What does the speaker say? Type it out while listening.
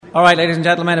All right, ladies and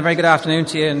gentlemen, a very good afternoon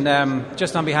to you. And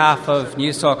just on behalf of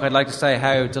News Talk, I'd like to say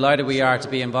how delighted we are to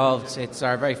be involved. It's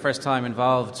our very first time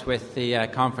involved with the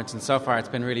conference, and so far it's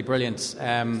been really brilliant.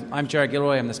 I'm Gerard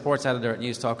Gilroy, I'm the sports editor at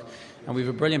News Talk, and we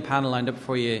have a brilliant panel lined up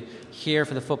for you here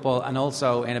for the football and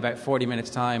also in about 40 minutes'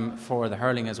 time for the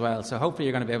hurling as well. So hopefully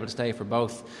you're going to be able to stay for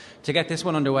both. To get this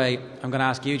one underway, I'm going to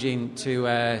ask Eugene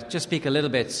to just speak a little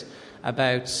bit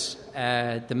about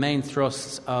the main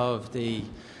thrusts of the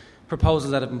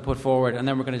proposals that have been put forward, and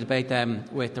then we're going to debate them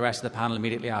with the rest of the panel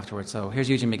immediately afterwards. So here's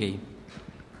Eugene McGee.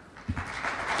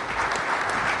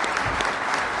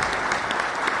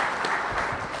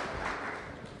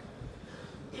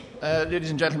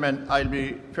 Ladies and gentlemen, I'll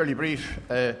be fairly brief.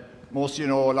 Most of you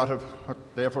know a lot of what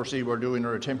the FRC were doing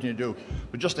or attempting to do,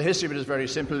 but just the history of it is very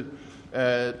simple.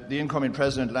 The incoming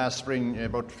president last spring,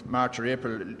 about March or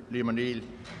April, Liam O'Neill,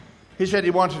 he said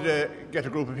he wanted to get a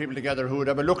group of people together who would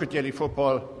have a look at Gaelic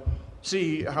football,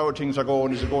 see how things are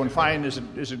going. Is it going fine? Is it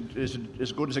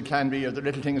as good as it can be? Or the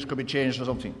little things could be changed or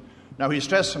something? Now, he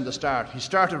stressed from the start, he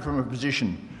started from a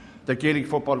position that Gaelic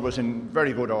football was in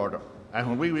very good order.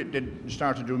 And when we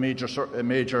started to do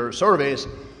major surveys,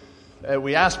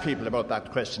 we asked people about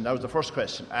that question. That was the first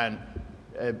question. And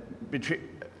between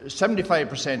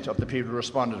 75% of the people who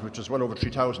responded, which was well over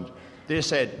 3,000, they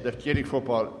said that Gaelic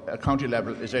football at county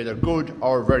level is either good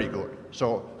or very good.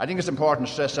 So I think it's important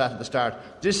to stress that at the start.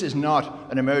 This is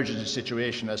not an emergency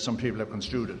situation as some people have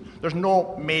construed it. There's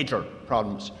no major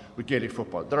problems with Gaelic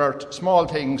football. There are small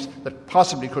things that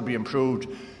possibly could be improved.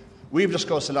 We've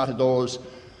discussed a lot of those,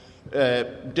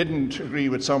 didn't agree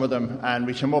with some of them, and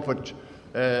we came up with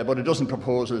about a dozen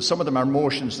proposals. Some of them are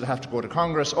motions that have to go to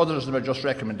Congress, others of them are just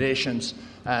recommendations,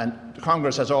 and the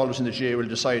Congress, as always in the GAA, will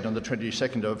decide on the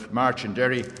 22nd of March in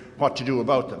Derry what to do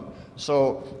about them.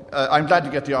 So I'm glad to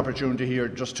get the opportunity here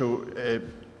just to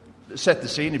set the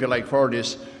scene, if you like, for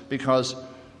this, because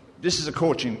this is a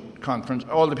coaching conference.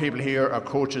 All the people here are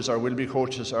coaches or will be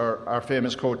coaches or are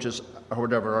famous coaches or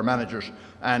whatever, or managers,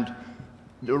 and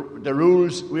the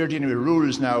rules, we're dealing with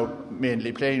rules now,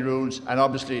 mainly playing rules, and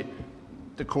obviously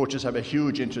the coaches have a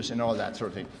huge interest in all that sort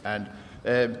of thing. And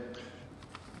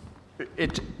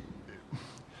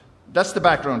that's the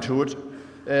background to it.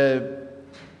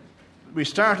 We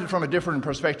started from a different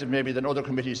perspective maybe than other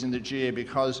committees in the GAA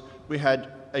because we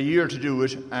had a year to do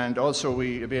it, and also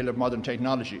we availed of modern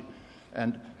technology.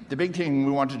 And the big thing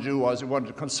we wanted to do was we wanted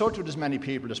to consult with as many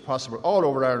people as possible all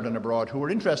over Ireland and abroad who were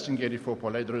interested in Gaelic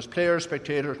football, either as players,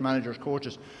 spectators, managers,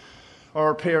 coaches,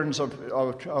 or parents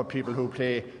of people who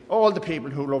play, all the people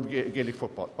who love Gaelic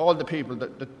football, all the people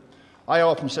that I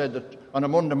often said that on a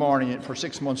Monday morning for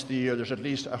 6 months of the year there's at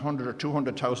least 100 or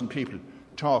 200,000 people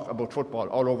talk about football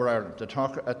all over Ireland. They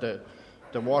talk at the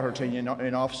water thing in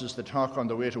offices, they talk on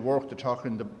the way to work, they talk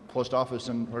in the post office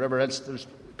and wherever else there's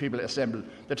people assembled.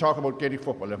 They talk about Gaelic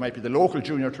football. It might be the local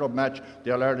junior club match,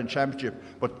 the All-Ireland Championship,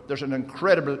 but there's an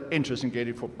incredible interest in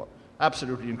Gaelic football,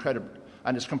 absolutely incredible.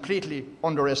 And it's completely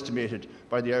underestimated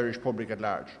by the Irish public at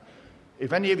large.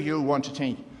 If any of you want to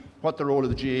think what the role of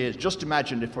the GAA is, just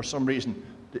imagine if for some reason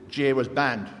the GAA was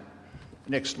banned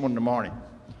next Monday morning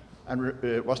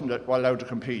and wasn't allowed to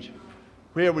compete.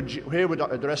 Where would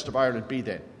the rest of Ireland be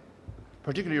then?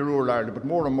 Particularly rural Ireland, but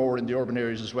more and more in the urban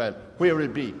areas as well. Where would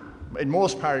it be? In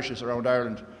most parishes around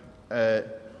Ireland,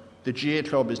 the GAA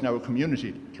club is now a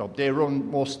community club. They run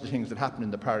most of the things that happen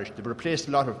in the parish. They've replaced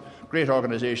a lot of great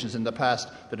organisations in the past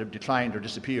that have declined or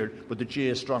disappeared, but the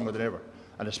GAA is stronger than ever.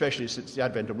 And especially since the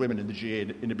advent of women in the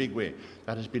GAA in a big way,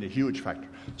 that has been a huge factor.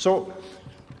 So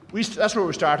that's where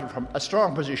we started from, a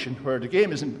strong position where the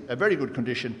game is in a very good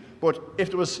condition, but if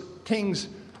there was things,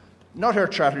 not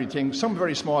earth-shattering things, some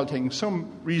very small things,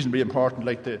 some reasonably important,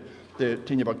 like the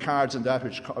thing about cards and that,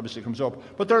 which obviously comes up.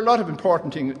 But there are a lot of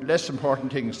important things, less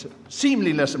important things,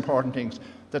 seemingly less important things,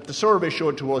 that the survey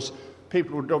showed to us.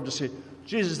 People would love to say,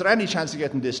 Jesus, is there any chance of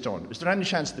getting this done? Is there any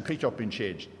chance of the pitch-up being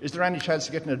changed? Is there any chance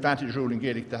of getting an advantage rule in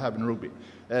Gaelic to have in rugby?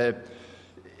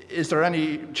 Is there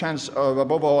any chance of,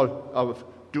 above all, of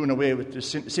doing away with the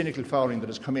cynical fouling that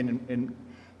has come in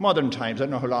modern times? I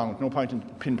don't know how long, no point in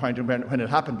pinpointing when it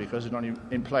happened, because it only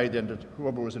implied then that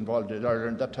whoever was involved in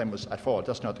Ireland at that time was at fault.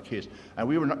 That's not the case. And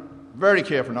we were very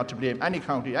careful not to blame any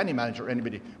county, any manager,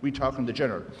 anybody. We talk in the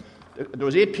general. There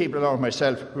was 8 people along with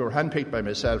myself who were handpicked by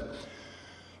myself,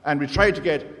 and we tried to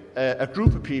get a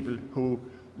group of people who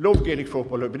love Gaelic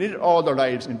football, who have been in it all their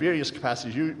lives in various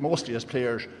capacities, mostly as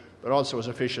players, but also as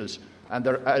officials. And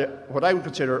they're what I would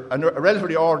consider a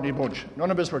relatively ordinary bunch. None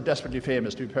of us were desperately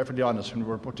famous, to be perfectly honest, when we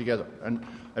were put together. And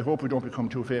I hope we don't become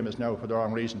too famous now for the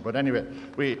wrong reason. But anyway,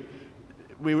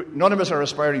 none of us are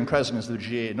aspiring presidents of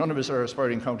the GAA, none of us are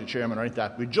aspiring county chairman or anything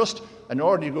like that. We're just an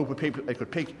ordinary group of people. I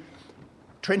could pick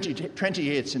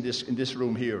 28s in this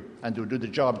room here, and they would do the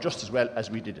job just as well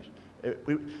as we did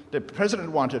it. The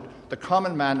President wanted the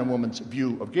common man and woman's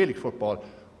view of Gaelic football.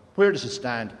 Where does it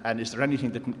stand, and is there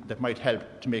anything that might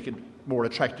help to make it more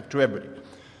attractive to everybody?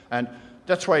 And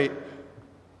that's why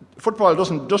football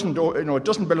doesn't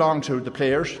belong to the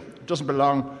players, it doesn't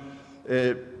belong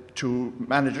to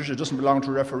managers, it doesn't belong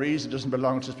to referees, it doesn't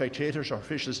belong to spectators or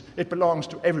officials, it belongs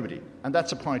to everybody. And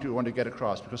that's a point we want to get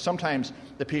across, because sometimes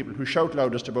the people who shout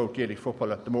loudest about Gaelic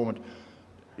football at the moment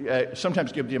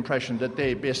sometimes give the impression that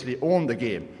they basically own the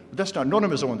game. But that's not, none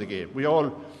of us own the game. We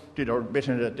all did our bit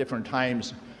in it at different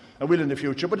times and will in the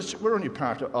future, but we're only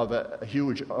part of a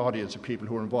huge audience of people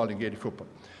who are involved in Gaelic football.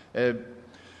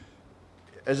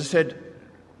 As I said,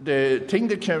 the thing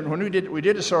that came, when we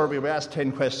did a survey, we asked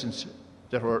 10 questions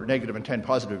that were negative and 10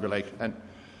 positive, if you like. And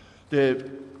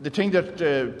the thing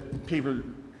that people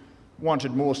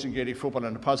wanted most in Gaelic football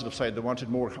on the positive side, they wanted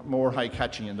more high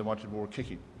catching and they wanted more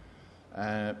kicking.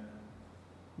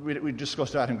 We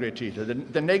discussed that in great detail.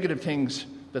 The negative things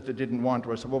that they didn't want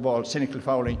was, above all, cynical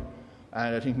fouling,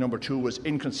 and I think number 2 was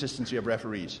inconsistency of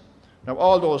referees. Now,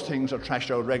 all those things are trashed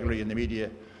out regularly in the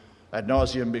media ad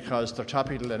nauseum because they're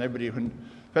topical, and everybody, when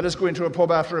fellas go into a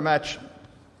pub after a match,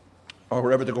 or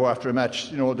wherever they go after a match,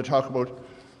 they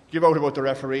give out about the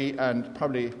referee and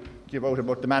probably give out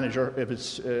about the manager if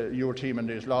it's your team and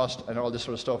it's lost and all this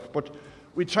sort of stuff. But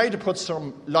we tried to put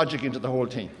some logic into the whole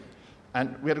thing.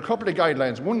 And we had a couple of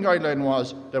guidelines. One guideline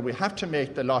was that we have to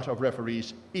make the lot of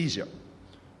referees easier.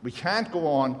 We can't go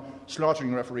on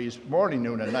slaughtering referees morning,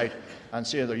 noon and night and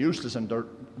say they're useless and they're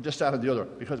this, that and the other,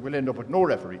 because we'll end up with no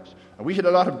referees. And we had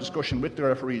a lot of discussion with the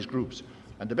referees groups.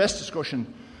 And the best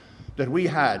discussion that we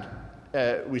had,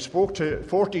 we spoke to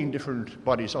 14 different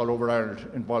bodies all over Ireland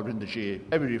involved in the GAA,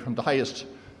 everybody from the highest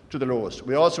to the lowest.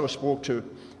 We also spoke to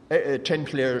 10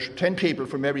 people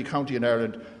from every county in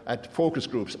Ireland at focus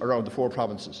groups around the 4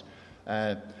 provinces.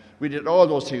 We did all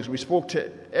those things. We spoke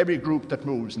to every group that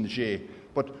moves in the GAA.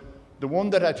 But the one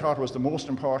that I thought was the most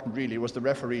important really was the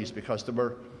referees, because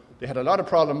they had a lot of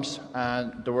problems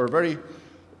and they were very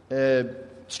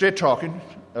straight talking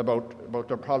about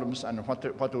their problems and what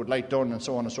they would like done and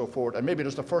so on and so forth. And maybe it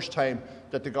was the first time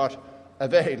that they got a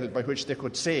vehicle by which they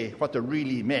could say what they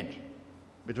really meant.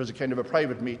 It was a kind of a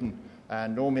private meeting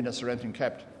and no minutes or anything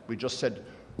kept. We just said,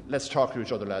 let's talk to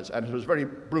each other, lads. And it was very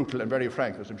brutal and very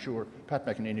frank, as I'm sure Pat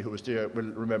McEnany, who was there,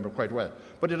 will remember quite well.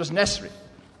 But it was necessary.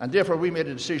 And therefore we made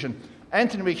a decision.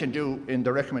 Anything we can do in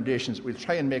the recommendations, we'll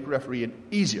try and make refereeing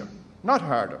easier. Not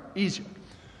harder, easier.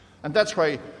 And that's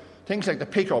why things like the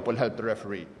pick-up will help the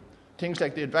referee. Things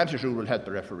like the advantage rule will help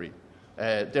the referee.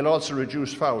 They'll also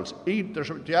reduce fouls.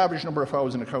 The average number of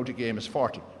fouls in a county game is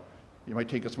 40. You might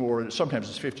think it's more, sometimes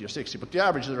it's 50 or 60, but the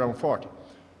average is around 40.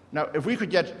 Now, if we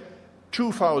could get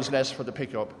 2 fouls less for the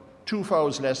pick-up, 2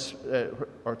 fouls less,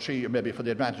 or 3 maybe for the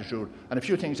advantage rule, and a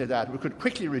few things like that, we could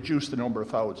quickly reduce the number of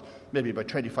fouls, maybe by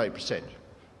 25%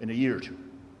 in a year or two,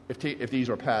 if these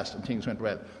were passed and things went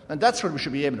well. And that's what we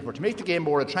should be aiming for, to make the game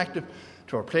more attractive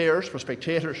to our players, for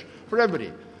spectators, for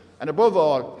everybody. And above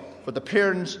all, for the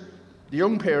parents, the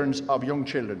young parents of young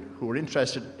children who are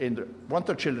interested want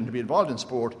their children to be involved in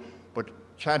sport, but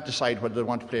can't decide whether they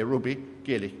want to play rugby,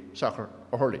 Gaelic, soccer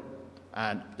or hurling.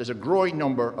 And there's a growing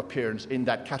number of parents in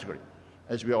that category,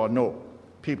 as we all know.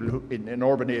 People who, in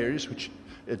urban areas, which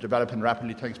is developing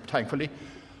rapidly, thankfully,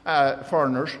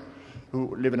 foreigners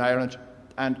who live in Ireland,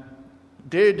 and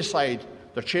they decide,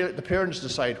 the parents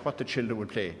decide what the children will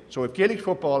play. So if Gaelic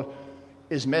football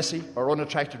is messy or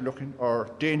unattractive looking or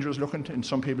dangerous looking in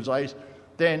some people's eyes,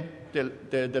 then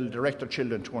they'll direct their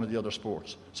children to one of the other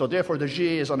sports. So therefore the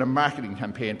GAA is on a marketing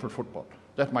campaign for football.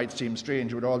 That might seem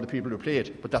strange with all the people who play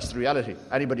it, but that's the reality.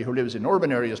 Anybody who lives in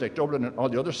urban areas like Dublin and all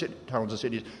the other towns and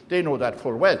cities, they know that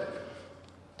full well.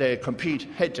 They compete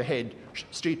head to head,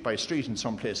 street by street in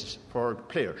some places for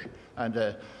players.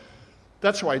 And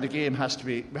that's why the game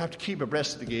we have to keep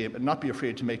abreast of the game and not be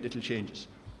afraid to make little changes.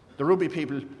 The rugby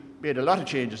people made a lot of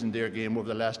changes in their game over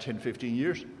the last 10, 15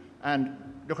 years, and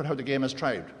look at how the game has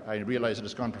thrived. I realise that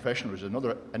it's gone professional, which is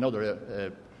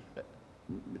another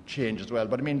change as well.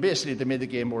 But I mean, basically, they made the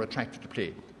game more attractive to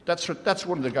play. That's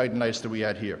one of the guidelines that we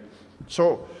had here.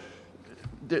 So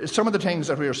some of the things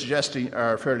that we are suggesting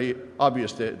are fairly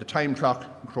obvious. The time clock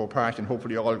in Croke Park and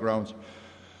hopefully all grounds.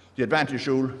 The advantage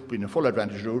rule being a full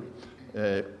advantage rule.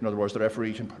 In other words, the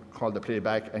referee can call the play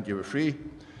back and give a free.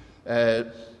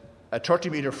 A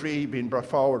 30-metre free being brought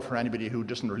forward for anybody who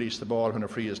doesn't release the ball when a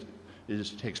free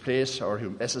takes place, or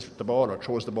who messes with the ball or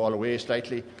throws the ball away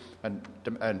slightly,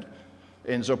 and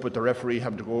ends up with the referee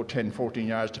having to go 10, 14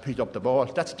 yards to pick up the ball.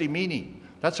 That's demeaning.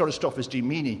 That sort of stuff is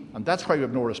demeaning, and that's why we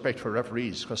have no respect for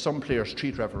referees, because some players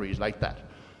treat referees like that.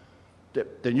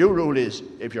 The new rule is,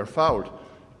 if you're fouled,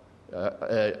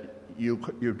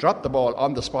 you drop the ball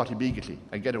on the spot immediately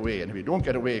and get away, and if you don't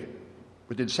get away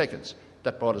within seconds,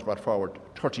 that ball is brought forward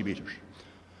 30 metres.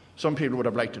 Some people would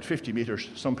have liked it 50 metres,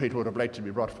 some people would have liked it to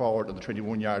be brought forward on the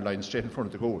 21-yard line straight in front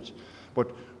of the goals.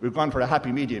 But we've gone for a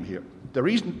happy medium here. The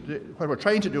reason, what we're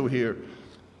trying to do here,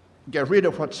 get rid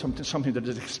of something that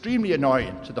is extremely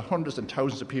annoying to the hundreds and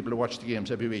thousands of people who watch the games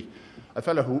every week. A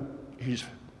fellow who he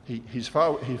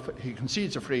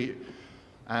concedes a free,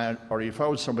 or he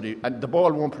fouls somebody, and the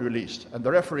ball won't be released, and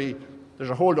the referee,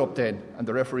 there's a hold up then, and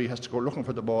the referee has to go looking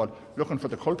for the ball, looking for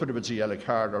the culprit if it's a yellow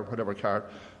card or whatever card,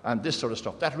 and this sort of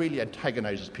stuff. That really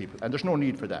antagonises people, and there's no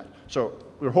need for that. So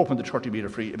we're hoping the 30-metre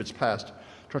free, if it's passed,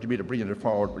 30-metre bringing it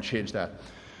forward will change that.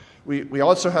 We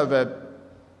also have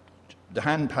the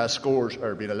hand pass scores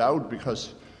are being allowed,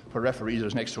 because for referees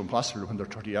it's next to impossible when they're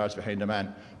 30 yards behind a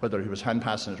man, whether he was hand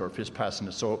passing it or fist passing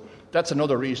it. So that's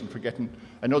another reason for getting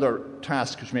another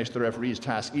task which makes the referee's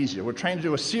task easier. We're trying to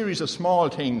do a series of small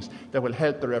things that will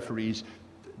help the referees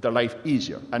their life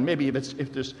easier. And maybe if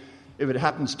it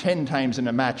happens 10 times in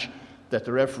a match that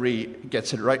the referee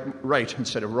gets it right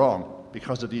instead of wrong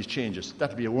because of these changes, that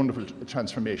would be a wonderful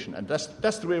transformation. And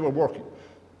that's the way we're working.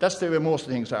 That's the way most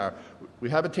things are. We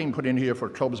have a thing put in here for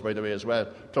clubs, by the way, as well,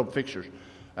 club fixtures,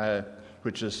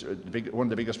 which is one of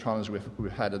the biggest problems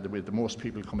we've had with the most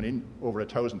people coming in. Over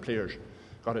 1,000 players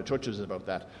got in touch with us about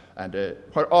that. And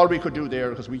all we could do there,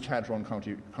 because we can't run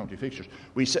county fixtures,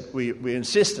 we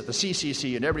insist that the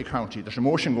CCC in every county, there's a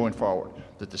motion going forward,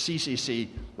 that the CCC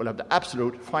will have the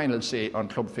absolute final say on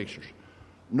club fixtures.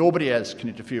 Nobody else can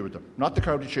interfere with them. Not the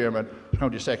county chairman, the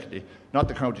county secretary, not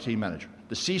the county team manager.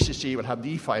 The CCC will have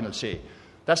the final say.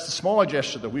 That's the small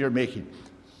gesture that we are making,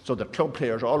 so that club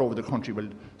players all over the country will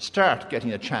start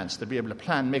getting a chance. They'll be able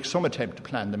to make some attempt to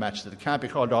plan the match, that it can't be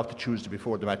called off the Tuesday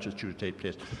before the match is due to take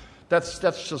place. That's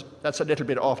a little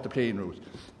bit off the playing route.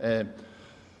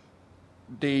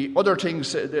 The other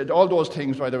things, all those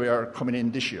things, by the way, are coming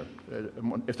in this year,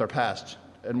 if they're passed,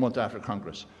 a month after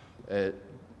Congress.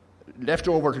 Left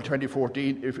over till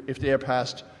 2014, if they are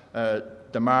passed,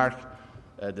 the mark,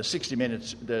 the 60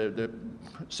 minutes, the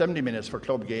 70 minutes for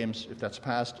club games, if that's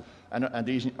passed, and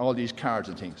all these cards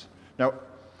and things. Now,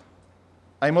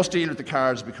 I must deal with the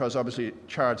cards, because obviously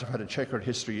cards have had a checkered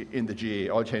history in the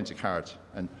GAA, all kinds of cards,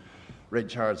 and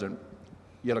red cards and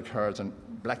yellow cards and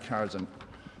black cards and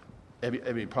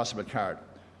every possible card.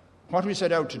 What we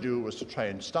set out to do was to try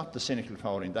and stop the cynical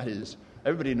fouling. That is,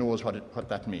 everybody knows what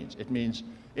that means. It means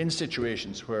in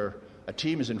situations where a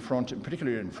team is in front, and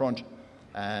particularly in front,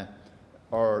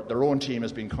 or their own team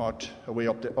has been caught away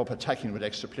up attacking with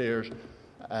extra players,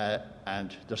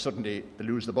 and they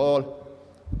lose the ball,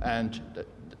 and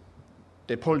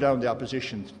they pull down the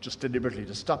opposition just deliberately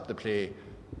to stop the play,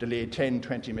 delay 10,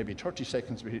 20, maybe 30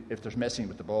 seconds if there's messing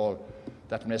with the ball.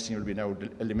 That messing will be now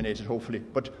eliminated, hopefully.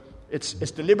 But it's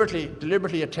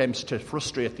deliberately attempts to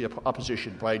frustrate the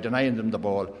opposition by denying them the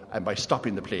ball and by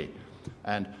stopping the play.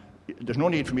 And there's no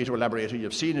need for me to elaborate.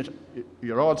 You've seen it.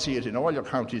 You all see it in all your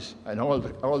counties and all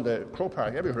the Croke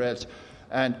Park, everywhere else,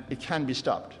 and it can be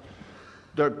stopped.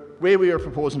 The way we are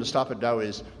proposing to stop it now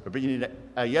is we're bringing in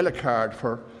a yellow card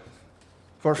for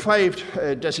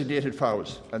 5 designated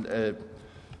fouls, and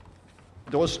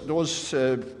those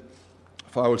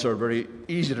fouls are very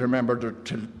easy to remember. They're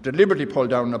to deliberately pull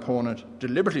down an opponent,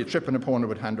 deliberately trip an opponent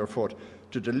with hand or foot,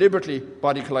 to deliberately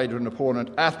body collide with an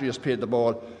opponent after he has played the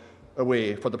ball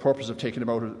away for the purpose of taking him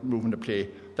out of moving the play.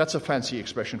 That's a fancy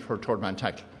expression for a third man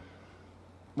tackle.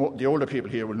 The older people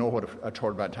here will know what a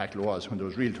third man tackle was, when there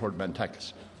was real third man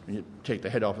tackles, when you take the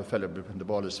head off a fella when the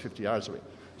ball is 50 yards away.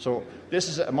 So this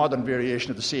is a modern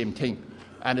variation of the same thing,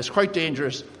 and it's quite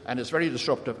dangerous, and it's very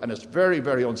disruptive, and it's very,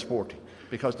 very unsporting,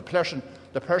 because the person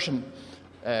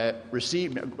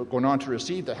going on to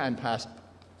receive the hand pass,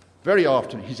 very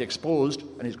often he's exposed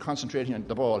and he's concentrating on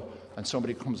the ball, and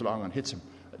somebody comes along and hits him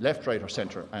left, right or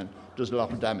centre and does a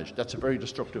lot of damage. That's a very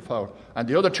destructive foul. And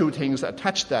the other two things that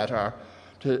attach that are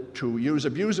to use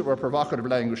abusive or provocative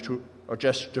language or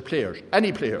gesture to players,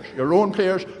 any players, your own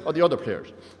players or the other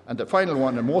players. And the final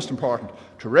one, and most important,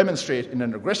 to remonstrate in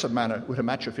an aggressive manner with a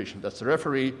match official. That's the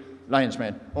referee,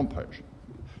 linesmen, umpires.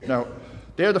 Now,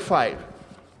 they're the five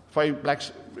black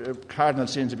cardinal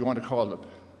sins, if you want to call them.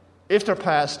 If they're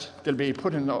passed, they'll be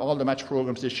put in all the match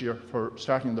programmes this year,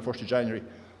 starting on the 1st of January.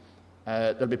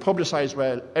 They'll be publicised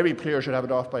well. Every player should have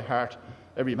it off by heart.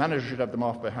 Every manager should have them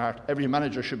off by heart. Every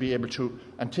manager should be able to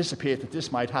anticipate that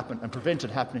this might happen and prevent it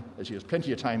happening, as he has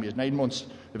plenty of time. He has 9 months.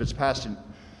 If it's passed in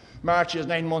March, he has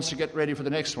 9 months to get ready for the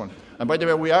next one. And by the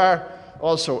way, we are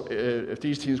also, if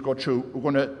these things go through, we're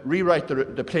going to rewrite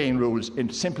the playing rules in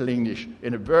simple English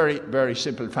in a very, very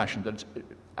simple fashion that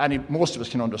most of us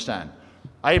can understand.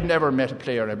 I've never met a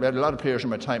player, and I've read a lot of players in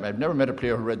my time, I've never met a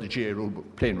player who read the GAA rule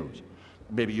book, playing rules.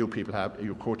 Maybe you people have,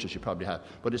 you coaches you probably have.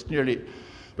 But it's nearly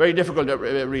very difficult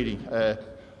reading.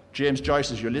 James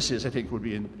Joyce's Ulysses, I think, would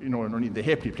be in the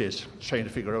halfpenny place trying to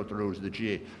figure out the rules of the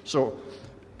GAA. So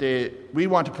we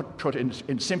want to put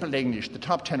in simple English the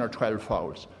top 10 or 12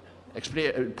 fouls.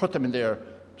 Put them in there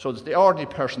so that the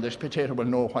ordinary person, the spectator, will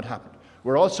know what happened.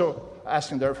 We're also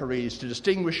asking the referees to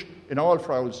distinguish in all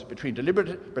fouls between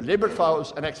deliberate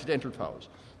fouls and accidental fouls.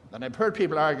 And I've heard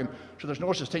people arguing, so there's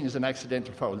no such thing as an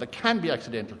accidental foul. There can be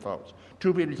accidental fouls.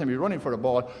 2 people can be running for a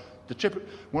ball,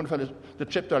 one fellow they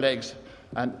trip their legs,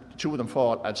 and 2 of them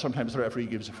fall, and sometimes the referee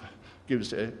gives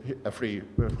a free,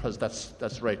 because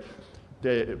that's right.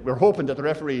 We're hoping that the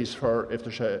referees, if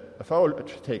there's a foul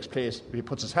that takes place, if he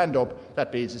puts his hand up,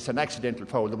 that means it's an accidental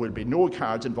foul. There will be no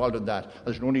cards involved in that.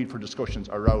 There's no need for discussions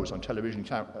or rows on television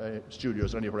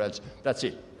studios or anywhere else. That's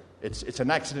it. It's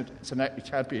an accident.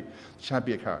 It can't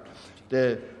be a card.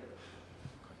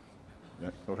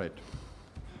 All right.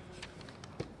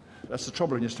 That's the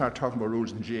trouble when you start talking about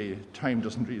rules in GAA. Time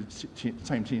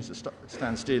seems to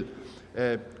stand still.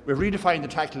 We've redefined the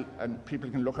tackle, and people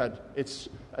can look at it's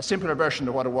a simpler version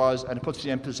of what it was, and it puts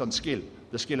the emphasis on skill,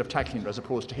 the skill of tackling, as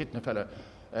opposed to hitting a fella.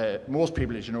 Most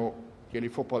people, as you know,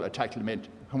 Gaelic football, a tackle meant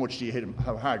how much do you hit him,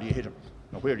 how hard do you hit him,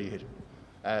 and where do you hit him.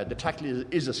 The tackle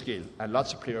is a skill, and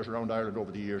lots of players around Ireland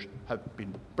over the years have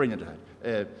been brilliant at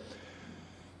it.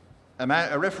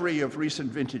 A referee of recent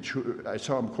vintage, who I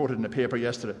saw him quoted in the paper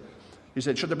yesterday, he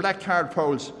said, should the black card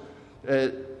fouls,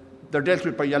 they're dealt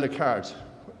with by yellow cards.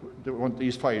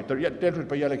 These 5, they're dealt with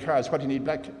by yellow cards. What do you need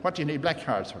black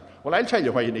cards for? Well, I'll tell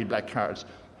you why you need black cards.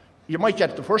 You might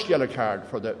get the first yellow card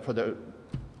for the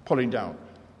pulling down,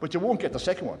 but you won't get the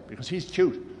second one because he's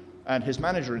cute, and his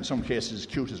manager in some cases is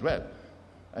cute as well.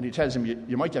 And he tells him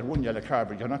you might get 1 yellow card,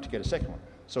 but you're not to get a second one.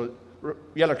 So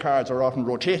yellow cards are often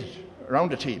rotated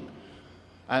around the team.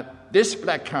 And this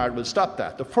black card will stop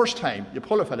that. The first time you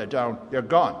pull a fella down, you're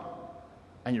gone,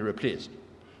 and you're replaced.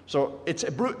 So it's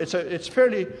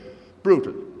fairly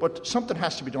brutal, but something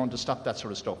has to be done to stop that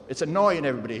sort of stuff. It's annoying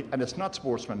everybody, and it's not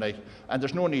sportsmanlike, and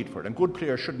there's no need for it. And good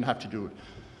players shouldn't have to do it.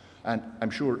 And I'm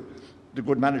sure the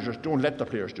good managers don't let the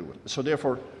players do it. So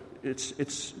therefore,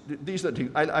 these are the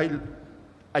things.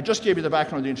 I just gave you the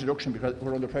background of the introduction because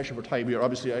we're under pressure for time here.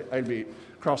 Obviously, I'll be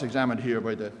cross-examined here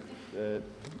by the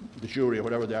jury or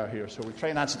whatever they are here. So we'll try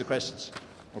and answer the questions.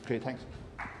 Okay, thanks.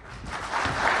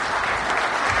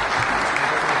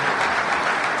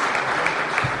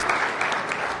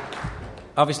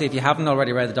 Obviously, if you haven't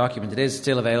already read the document, it is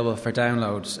still available for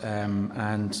download,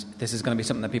 and this is going to be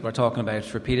something that people are talking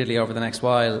about repeatedly over the next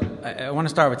while. I want to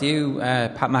start with you,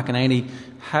 Pat McEnany.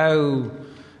 How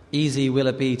easy will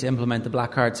it be to implement the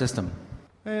black card system?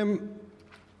 Well,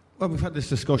 we've had this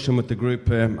discussion with the group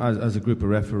as a group of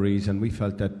referees, and we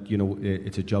felt that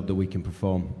it's a job that we can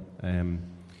perform.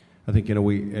 I think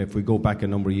if we go back a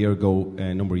number of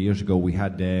years ago, we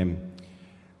had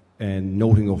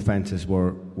noting offences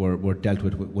were dealt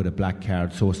with a black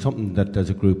card. So it's something that as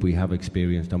a group we have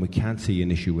experienced, and we can't see an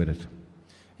issue with it.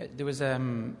 There was a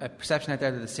perception out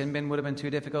there that the sin bin would have been too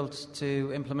difficult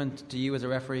to implement. Do you as a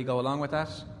referee go along with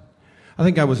that? I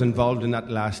think I was involved in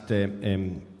that last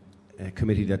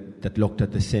committee that looked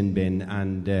at the sin bin,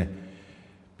 and there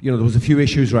was a few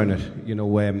issues around it.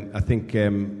 I think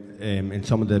in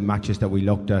some of the matches that we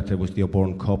looked at, there was the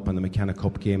O'Byrne Cup and the McKenna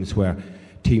Cup games where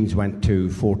teams went to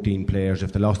 14 players.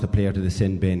 If they lost a player to the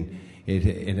sin bin,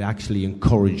 it actually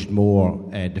encouraged more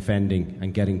defending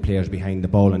and getting players behind the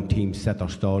ball, and teams set their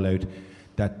stall out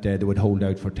that they would hold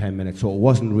out for 10 minutes. So it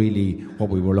wasn't really what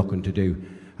we were looking to do.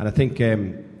 And I think, by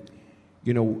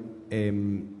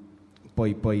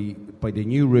the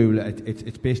new rule,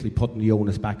 it's basically putting the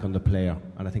onus back on the player,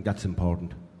 and I think that's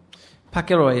important. Pat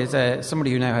Gilroy is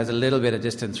somebody who now has a little bit of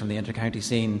distance from the inter-county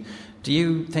scene. Do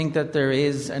you think that there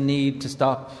is a need to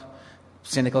stop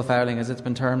cynical fouling, as it's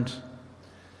been termed?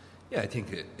 Yeah, I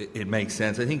think it makes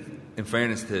sense. I think, in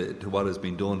fairness to what has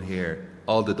been done here,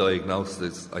 all the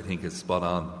diagnosis, I think, is spot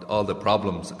on. All the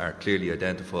problems are clearly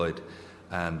identified,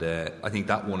 and I think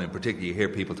that one in particular, you hear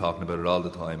people talking about it all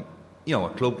the time.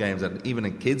 at club games and even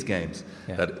in kids' games,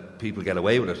 that people get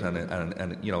away with it,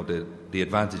 and the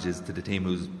advantage is to the team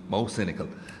who's most cynical.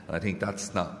 And I think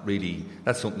that's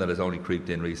something that has only creeped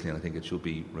in recently, and I think it should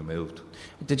be removed.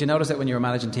 Did you notice that when you were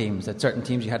managing teams, that certain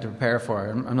teams you had to prepare for?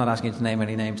 I'm not asking you to name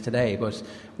any names today, but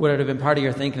would it have been part of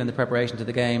your thinking in the preparation to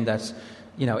the game that,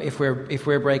 if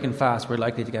we're breaking fast, we're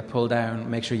likely to get pulled down,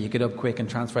 make sure you get up quick and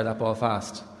transfer that ball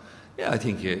fast? Yeah, I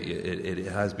think it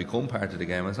has become part of the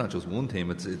game. It's not just one team.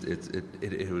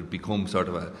 It would become sort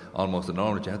of almost a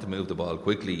norm that you had to move the ball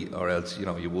quickly, or else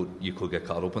you could get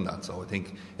caught up in that. So I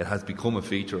think it has become a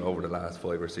feature over the last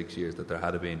 5 or 6 years that there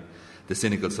had been, the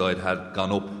cynical side had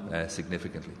gone up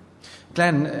significantly.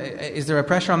 Glenn, is there a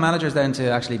pressure on managers then to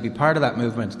actually be part of that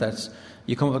movement, that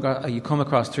you come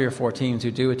across 3 or 4 teams who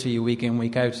do it to you week in,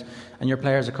 week out, and your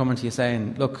players are coming to you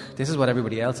saying, look, this is what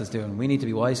everybody else is doing, we need to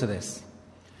be wise to this?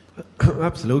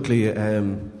 Absolutely.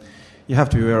 You have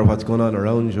to be aware of what's going on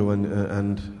around you,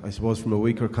 and I suppose from a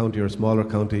weaker county or a smaller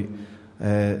county,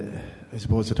 I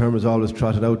suppose the term is always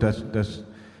trotted out that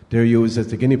they're used as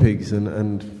the guinea pigs,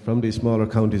 and from these smaller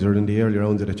counties or in the early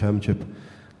rounds of the championship,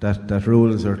 that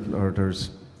rules or there's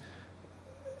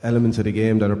elements of the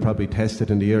game that are probably tested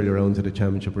in the early rounds of the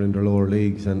championship or in their lower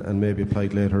leagues and maybe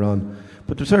applied later on.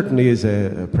 But there certainly is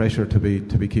a pressure to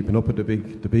be keeping up with the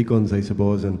big guns, I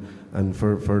suppose, and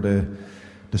for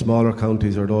the smaller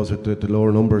counties or those with the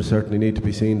lower numbers certainly need to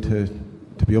be seen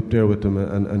to be up there with them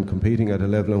and competing at a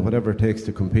level, and whatever it takes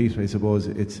to compete, I suppose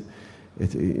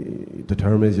the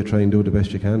term is you try and do the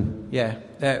best you can. Yeah.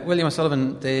 William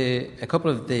O'Sullivan, a couple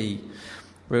of the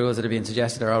rules that are being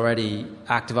suggested are already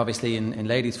active, obviously, in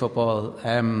ladies' football.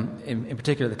 In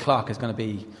particular, the clock is going to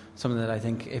be something that I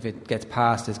think, if it gets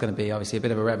passed, is going to be obviously a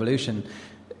bit of a revolution.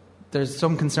 There's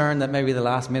some concern that maybe the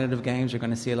last minute of games you're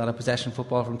going to see a lot of possession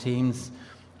football from teams,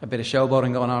 a bit of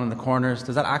showboating going on in the corners.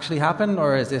 Does that actually happen,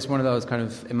 or is this one of those kind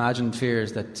of imagined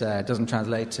fears that doesn't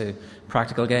translate to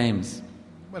practical games?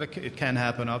 Well, it can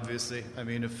happen, obviously. I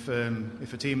mean, if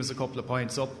a team is a couple of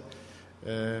points up,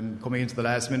 coming into the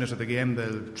last minute of the game,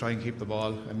 they'll try and keep the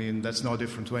ball. I mean, that's no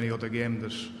different to any other game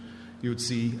that you'd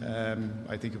see.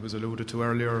 I think it was alluded to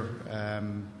earlier.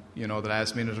 The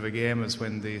last minute of a game is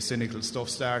when the cynical stuff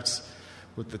starts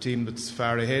with the team that's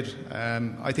far ahead.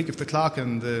 I think if the clock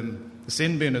and the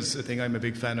sin bin is a thing I'm a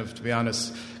big fan of, to be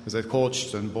honest, because I've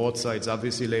coached on both sides,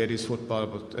 obviously ladies football,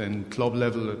 but in club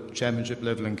level, championship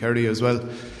level in Kerry as well.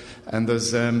 And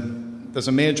there's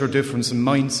a major difference in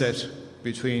mindset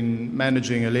between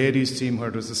managing a ladies' team where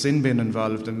there's a sin bin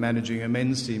involved and managing a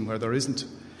men's team where there isn't.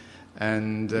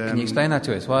 And can you explain that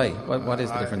to us? Why? What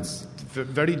is the difference?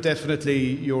 Very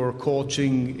definitely, your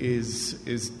coaching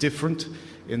is different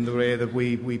in the way that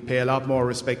we pay a lot more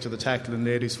respect to the tackle in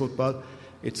ladies' football.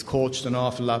 It's coached an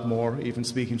awful lot more, even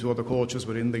speaking to other coaches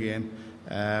within the game.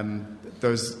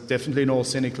 There's definitely no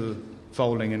cynical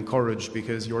fouling encouraged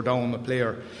because you're down a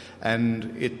player,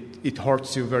 and it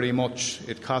hurts you very much.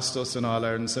 It cost us in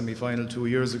All-Ireland semi-final 2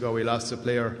 years ago. We lost a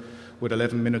player with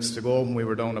 11 minutes to go, and we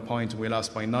were down a point, and we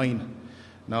lost by 9.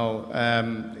 Now,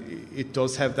 it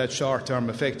does have that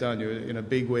short-term effect on you in a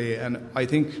big way, and I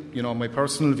think, my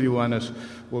personal view on it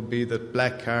would be that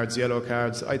black cards, yellow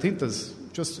cards, I think there's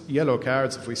just yellow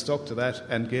cards if we stuck to that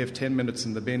and gave 10 minutes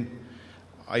in the bin.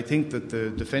 I think that the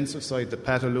defensive side that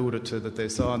Pat alluded to that they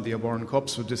saw in the O'Byrne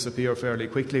Cups would disappear fairly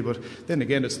quickly, but then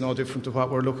again, it's no different to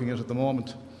what we're looking at the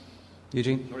moment.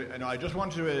 Eugene? I just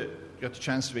want to get the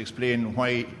chance to explain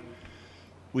why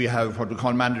we have what we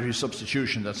call mandatory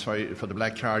substitution. That's why for the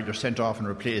black card you're sent off and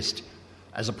replaced,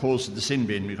 as opposed to the sin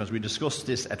bin, because we discussed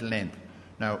this at length.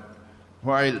 Now,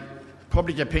 while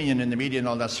public opinion in the media and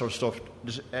all that sort of stuff,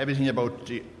 everything about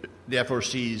the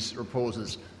FRC's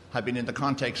proposals have been in the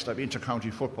context of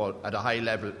inter-county football at a high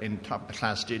level in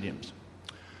top-class stadiums.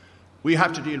 We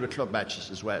have to deal with club matches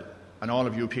as well, and all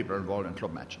of you people are involved in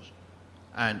club matches.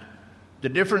 And the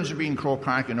difference between Croke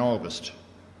Park in August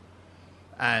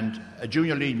and a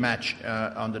junior league match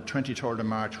on the 23rd of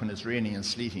March when it's raining and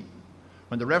sleeting,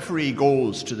 when the referee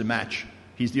goes to the match,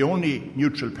 he's the only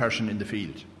neutral person in the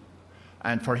field.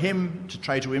 And for him to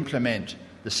try to implement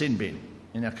the sin bin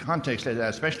in a context like that,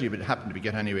 especially if it happened to be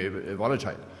get anyway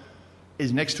volatile,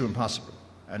 is next to impossible.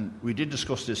 And we did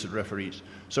discuss this with referees.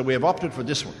 So we have opted for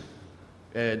this one.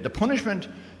 The punishment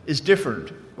is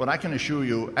different, but I can assure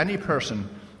you any person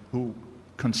who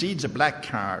concedes a black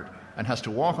card and has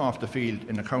to walk off the field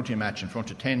in a county match in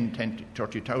front of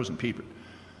 30,000 people,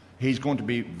 he's going to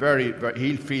be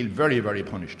he'll feel very, very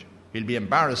punished. He'll be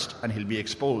embarrassed and he'll be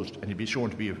exposed and he'll be shown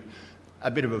to be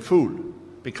a bit of a fool,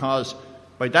 because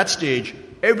by that stage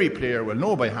every player will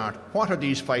know by heart what are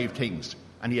these 5 things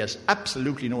and he has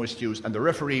absolutely no excuse, and the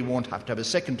referee won't have to have a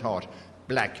second thought.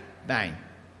 Black, bang,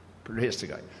 place the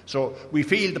guy. So we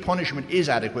feel the punishment is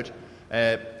adequate.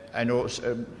 I know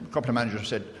a couple of managers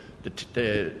said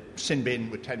the sin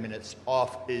bin with 10 minutes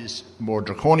off is more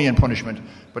draconian punishment,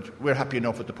 but we're happy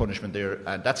enough with the punishment there,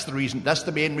 and that's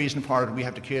the main reason for it. We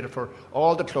have to cater for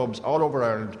all the clubs all over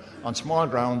Ireland on small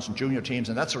grounds and junior teams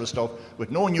and that sort of stuff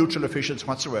with no neutral officials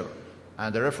whatsoever,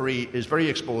 and the referee is very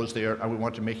exposed there, and we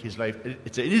want to make his life,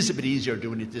 it is a bit easier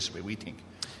doing it this way, we think.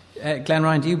 Glenn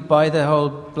Ryan, do you buy the whole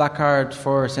black card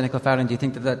for cynical fouling? Do you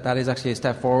think that is actually a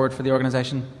step forward for the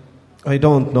organisation? I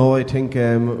don't know. I think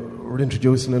we're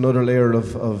introducing another layer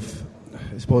of,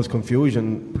 I suppose,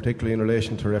 confusion, particularly in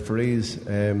relation to referees.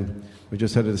 We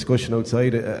just had a discussion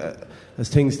outside. As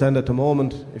things stand at the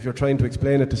moment, if you're trying to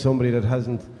explain it to somebody that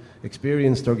hasn't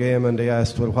experienced their game and they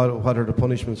asked, well, what are the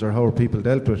punishments or how are people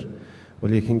dealt with?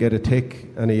 Well, you can get a tick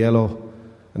and a yellow,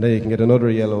 and then you can get another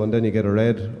yellow, and then you get a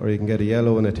red, or you can get a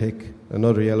yellow and a tick,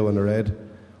 another yellow and a red,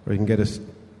 or you can get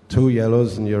two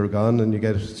yellows and you're gone, and you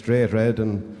get a straight red,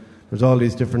 and there's all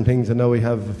these different things, and now we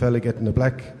have a fella getting a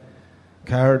black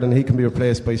card and he can be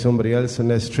replaced by somebody else,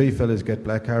 unless three fellas get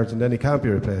black cards and then he can't be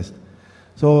replaced.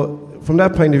 So from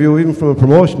that point of view, even from a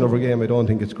promotion of a game, I don't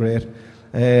think it's great.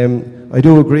 I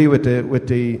do agree with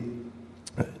the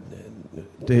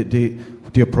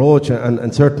approach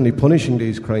and certainly punishing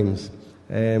these crimes.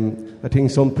 I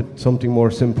think something more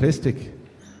simplistic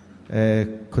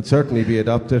could certainly be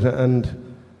adopted,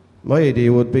 and my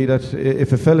idea would be that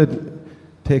if a fella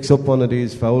takes up one of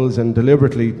these fouls and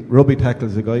deliberately rugby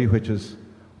tackles a guy, which is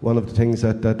one of the things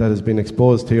that has been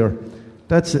exposed here,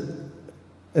 that's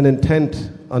an intent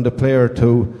on the player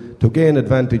to gain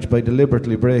advantage by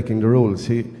deliberately breaking the rules.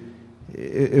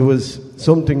 It was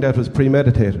something that was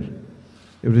premeditated.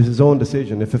 It was his own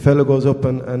decision. If a fellow goes up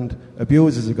and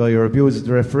abuses a guy or abuses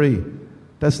the referee,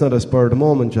 that's not a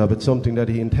spur-of-the-moment job. It's something that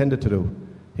he intended to do.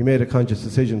 He made a conscious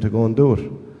decision to go and do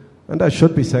it. And that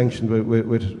should be sanctioned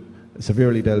with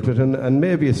severely dealt with, and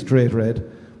maybe a straight red,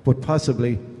 but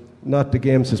possibly not the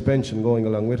game suspension going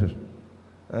along with it.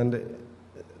 And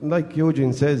like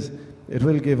Eugene says, it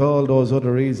will give all those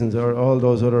other reasons or all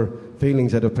those other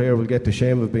feelings that a player will get the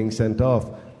shame of being sent off,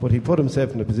 but he put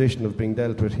himself in a position of being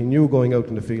dealt with. He knew going out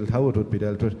in the field how it would be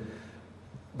dealt with.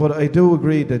 But I do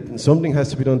agree that something has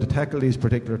to be done to tackle these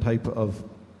particular type of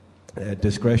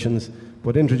discretions,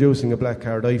 but introducing a black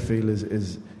card, I feel,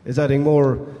 is adding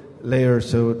more layers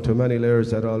to many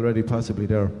layers that are already possibly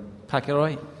there.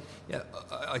 Roy? Yeah,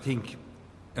 I think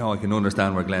I can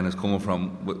understand where Glenn is coming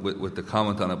from with the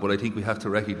comment on it, but I think we have to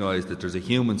recognise that there's a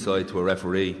human side to a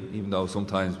referee, even though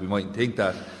sometimes we mightn't think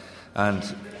that. And,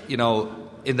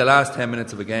 in the last 10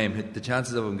 minutes of a game, the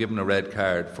chances of him giving a red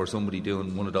card for somebody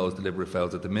doing one of those deliberate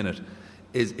fouls at the minute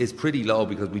is pretty low,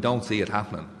 because we don't see it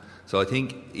happening. So I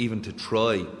think even to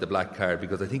try the black card,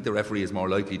 because I think the referee is more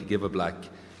likely to give a black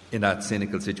in that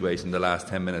cynical situation in the last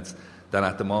 10 minutes than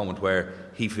at the moment, where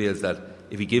he feels that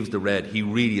if he gives the red, he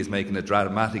really is making a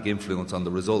dramatic influence on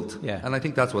the result. Yeah. And I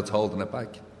think that's what's holding it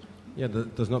back. Yeah,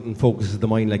 there's nothing focuses the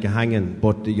mind like a hanging,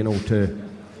 but to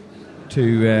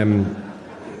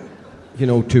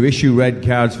issue red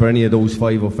cards for any of those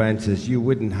 5 offences, you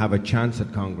wouldn't have a chance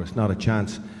at Congress, not a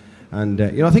chance. And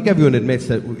I think everyone admits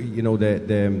that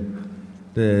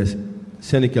the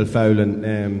cynical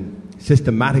fouling,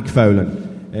 systematic fouling,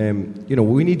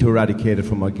 we need to eradicate it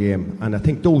from our game. And I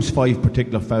think those 5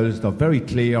 particular fouls, they're very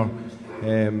clear.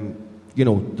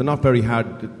 They're not very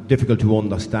difficult to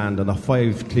understand, and they're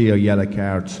 5 clear yellow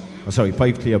cards.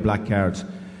 5 clear black cards.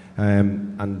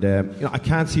 I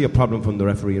can't see a problem from the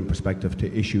refereeing perspective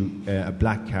to issue a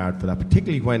black card for that,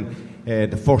 particularly when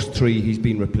the first 3 he's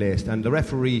been replaced, and the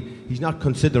referee, he's not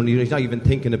even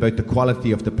thinking about the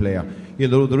quality of the player.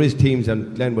 There is teams,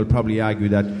 and Glenn will probably argue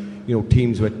that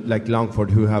teams like Longford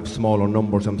who have smaller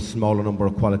numbers and smaller number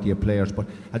of quality of players, but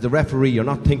as a referee you're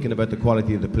not thinking about the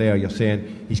quality of the player, you're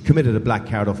saying he's committed a black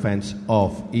card offence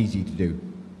easy to do.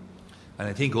 And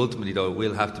I think ultimately, though, it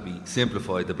will have to be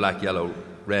simplified, the black, yellow,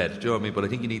 red. Do you know what I mean? But I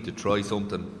think you need to try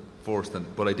something first.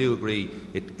 But I do agree,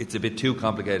 it's a bit too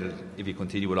complicated if you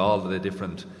continue with all of the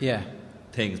different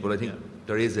things. But I think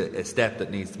there is a step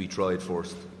that needs to be tried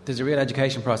first. There's a real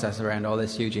education process around all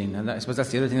this, Eugene. And I suppose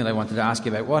that's the other thing that I wanted to ask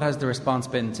you about. What has the response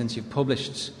been since you've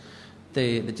published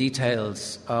the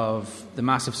details of the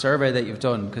massive survey that you've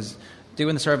done? Because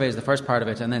doing the survey is the first part of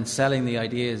it, and then selling the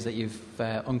ideas that you've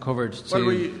uncovered to...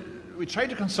 Well, we tried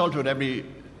to consult with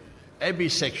every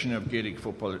section of Gaelic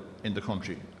football in the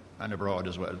country and abroad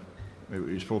as well.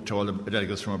 We spoke to all the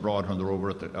delegates from abroad when they were over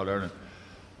at All Ireland.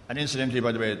 And incidentally,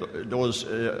 by the way, those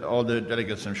all the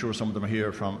delegates, I'm sure some of them are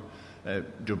here from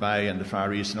Dubai and the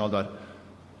Far East and all that.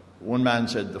 One man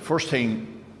said the first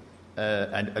thing,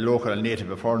 and a local, a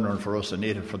native, a foreigner for us, a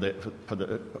native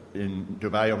in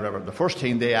Dubai or whatever, the first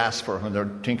thing they ask for when they're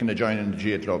thinking of joining the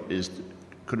GAA club is,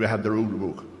 could we have the rule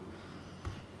book?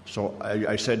 So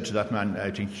I said to that man,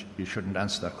 I think you shouldn't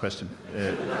answer that question.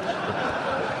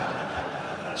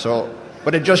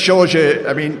 But it just shows you,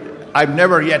 I mean, I've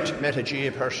never yet met a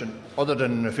GAA person other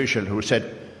than an official who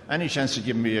said, any chance to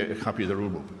give me a copy of the rule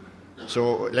book?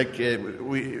 So, like,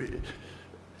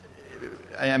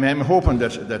 I'm hoping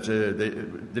that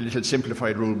the little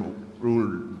simplified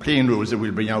playing rules that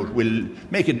we'll bring out will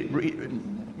make it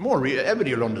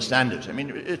everybody will understand it. I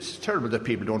mean, it's terrible that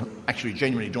people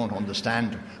genuinely don't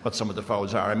understand what some of the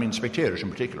fouls are. I mean, spectators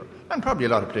in particular, and probably a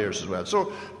lot of players as well.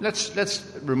 So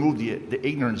let's remove the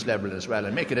ignorance level as well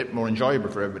and make it more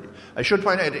enjoyable for everybody. I should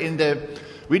point out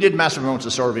we did massive amounts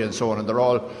of survey and so on, and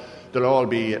they'll all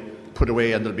be put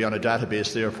away and they'll be on a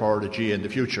database there for the GAA in the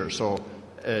future. So.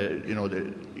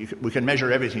 We can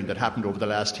measure everything that happened over the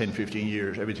last 10, 15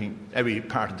 years. Every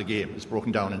part of the game is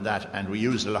broken down in that, and we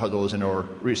use a lot of those in our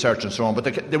research and so on. But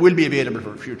they will be available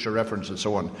for future reference and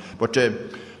so on. But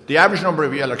the average number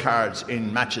of yellow cards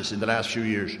in matches in the last few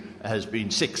years has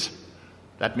been 6.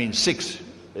 That means 6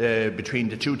 between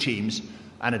the two teams,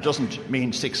 and it doesn't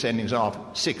mean 6 sendings off.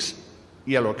 6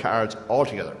 yellow cards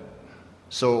altogether.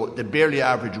 So they barely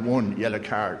average 1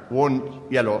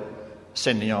 yellow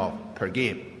sending off per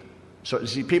game. So you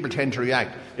see, people tend to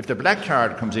react. If the black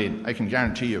card comes in, I can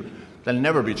guarantee you there'll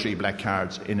never be 3 black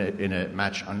cards in a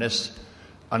match unless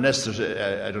there's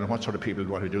I don't know what sort of people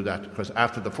want to do that, because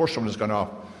after the first one has gone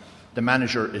off, the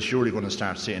manager is surely going to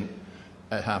start saying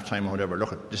at half time or whatever,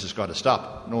 look, this has got to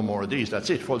stop, no more of these, that's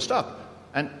it, full stop.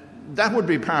 And that would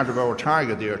be part of our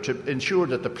target there, to ensure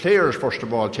that the players first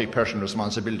of all take personal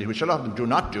responsibility, which a lot of them do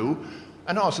not do,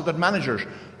 and also that managers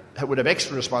would have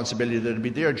extra responsibility. That it would be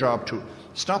their job to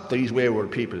stop these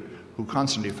wayward people who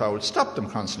constantly foul, stop them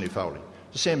constantly fouling.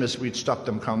 The same as we'd stop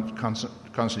them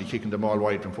constantly kicking the ball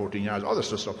wide from 14 yards, all this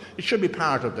sort of stuff. It should be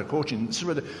part of the coaching. This is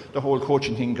where the whole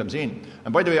coaching thing comes in.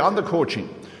 And by the way, on the coaching,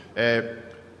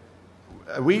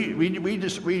 we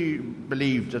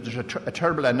believe that there's a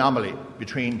terrible anomaly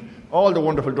between all the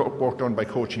wonderful work done by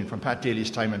coaching from Pat Daly's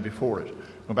time and before it,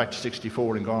 going back to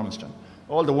 64 in Gormanston.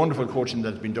 All the wonderful coaching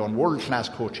that's been done, world-class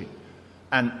coaching.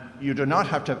 And you do not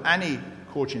have to have any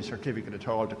coaching certificate at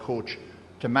all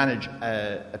to manage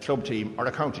a club team or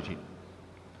a county team.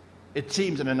 It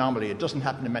seems an anomaly. It doesn't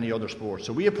happen in many other sports.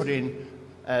 So we have put in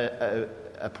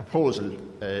a proposal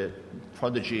for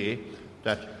the GAA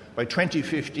that by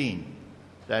 2015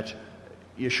 that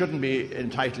you shouldn't be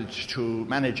entitled to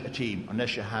manage a team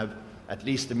unless you have at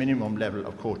least the minimum level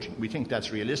of coaching. We think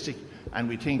that's realistic, and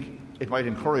we think it might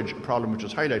encourage a problem which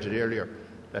was highlighted earlier,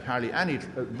 that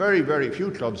very, very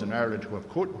few clubs in Ireland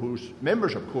whose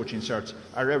members of coaching certs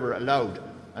are ever allowed,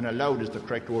 and allowed is the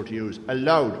correct word to use,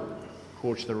 allowed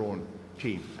coach their own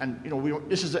team. And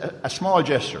this is a small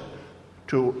gesture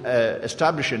to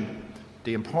establishing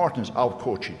the importance of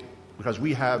coaching, because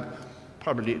we have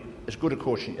probably as good a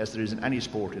coaching as there is in any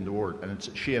sport in the world, and it's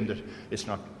a shame that it's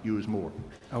not used more.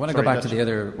 I want to go back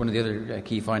to one of the other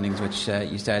key findings which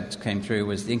you said came through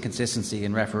was the inconsistency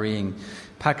in refereeing.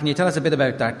 Pat, can you tell us a bit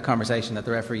about that conversation that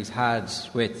the referees had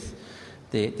with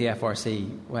the FRC?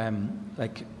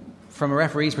 From a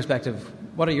referee's perspective,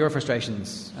 what are your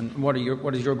frustrations, and what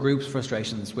is your group's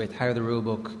frustrations with how the rule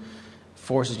book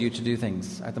forces you to do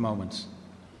things at the moment?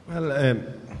 Well,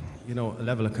 a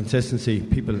level of consistency.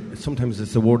 People, sometimes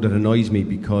it's a word that annoys me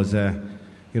because,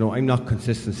 I'm not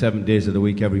consistent 7 days of the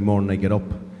week. Every morning I get up.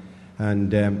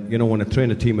 And, when I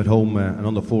train a team at home, an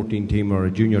under-14 team or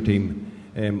a junior team,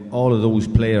 all of those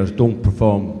players don't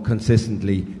perform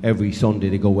consistently every Sunday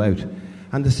they go out.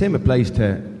 And the same applies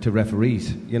to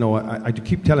referees. I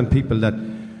keep telling people that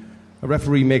a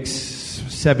referee makes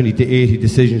 70 to 80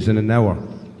 decisions in an hour.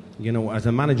 As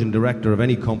a managing director of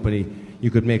any company,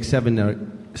 you could make 70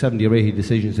 or 80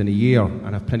 decisions in a year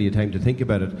and have plenty of time to think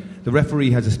about it. The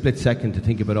referee has a split second to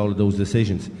think about all of those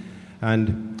decisions.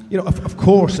 And, of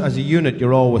course, as a unit,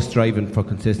 you're always striving for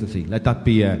consistency. Let that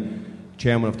be a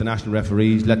chairman of the national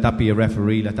referees, let that be a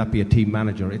referee, let that be a team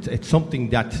manager. It's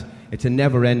something it's a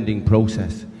never-ending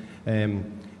process.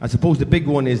 I suppose the big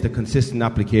one is the consistent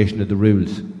application of the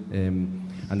rules.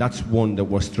 And that's one that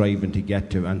we're striving to get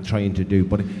to and trying to do.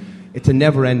 But it's a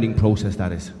never-ending process,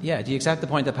 that is. Yeah. Do you accept the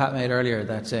point that Pat made earlier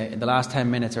that in the last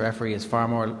 10 minutes a referee is far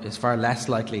less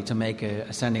likely to make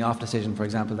a sending off decision, for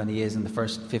example, than he is in the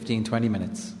first 15, 20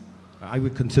 minutes? I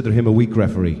would consider him a weak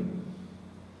referee.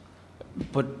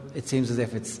 But it seems as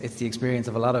if it's the experience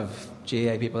of a lot of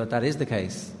GAA people that is the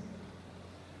case.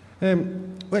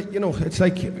 Well, it's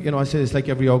like, I say it's like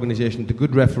every organisation. The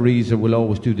good referees will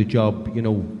always do the job,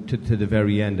 to the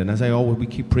very end. And as we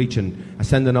keep preaching, a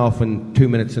sending off in 2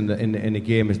 minutes in a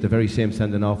game is the very same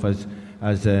sending off as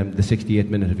the 68th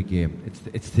minute of a game.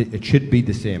 It should be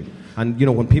the same. And,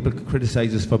 when people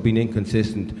criticise us for being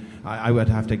inconsistent, I would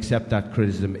have to accept that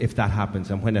criticism if that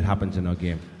happens and when it happens in our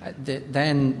game.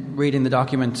 Then, reading the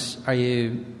document, are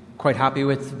you quite happy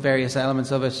with various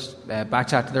elements of it? Back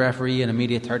chat to the referee and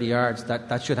immediate 30 yards,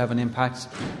 that should have an impact.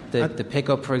 The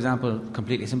pick-up, for example,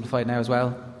 completely simplified now as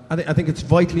well. I think it's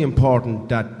vitally important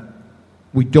that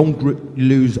we don't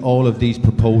lose all of these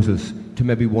proposals to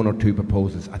maybe one or two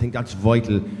proposals. I think that's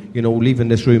vital. Leaving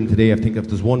this room today, I think if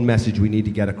there's one message we need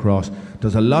to get across,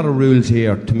 there's a lot of rules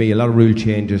here, to me, a lot of rule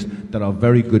changes that are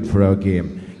very good for our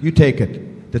game. You take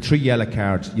it, the 3 yellow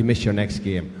cards, you miss your next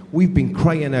game. We've been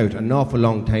crying out an awful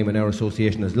long time in our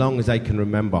association, as long as I can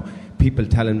remember, people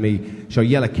telling me, sure,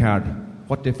 yellow card,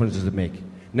 what difference does it make?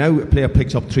 Now a player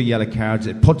picks up 3 yellow cards,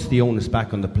 it puts the onus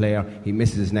back on the player, he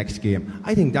misses his next game.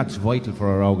 I think that's vital for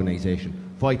our organisation,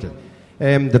 vital.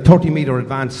 The 30-metre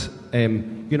advance,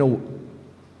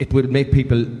 it will make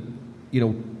people,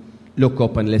 look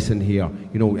up and listen here.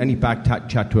 Any back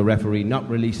chat to a referee, not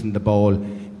releasing the ball,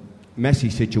 messy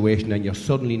situation, and you're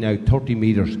suddenly now 30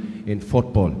 metres in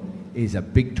football is a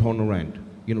big turnaround.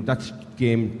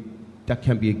 That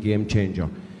can be a game changer.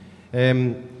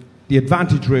 The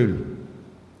advantage rule,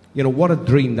 what a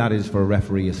dream that is for a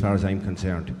referee as far as I'm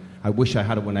concerned. I wish I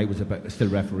had it when I was still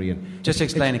refereeing. Just to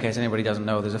explain, in case anybody doesn't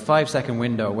know, there's a 5-second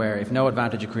window where if no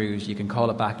advantage accrues, you can call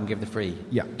it back and give the free.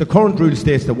 Yeah, the current rule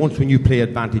states that once when you play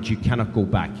advantage, you cannot go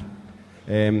back.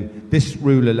 This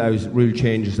rule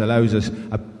changes allows us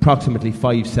approximately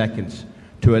 5 seconds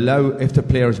to allow, if the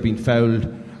player has been fouled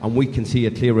and we can see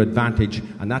a clear advantage,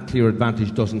 and that clear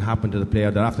advantage doesn't happen to the player,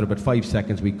 that after about 5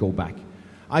 seconds we go back.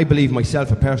 I believe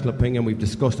myself, a personal opinion, we've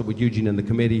discussed it with Eugene and the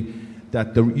committee,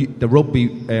 that the rugby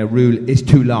rule is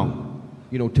too long.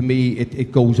 To me,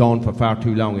 it goes on for far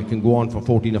too long. It can go on for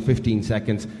 14 or 15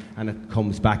 seconds and it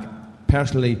comes back.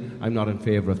 Personally, I'm not in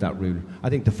favour of that rule. I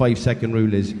think the 5-second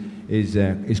rule is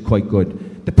quite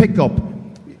good. The pick-up,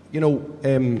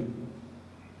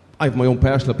 I have my own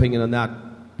personal opinion on that.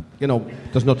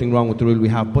 There's nothing wrong with the rule we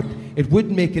have, but it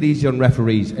would make it easier on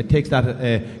referees. It takes that,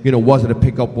 was it a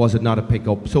pick-up, was it not a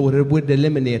pick-up? So it would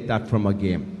eliminate that from a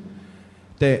game.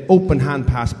 The open hand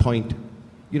pass point,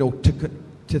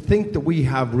 to think that we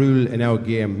have rule in our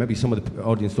game, maybe some of the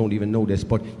audience don't even know this,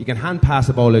 but you can hand pass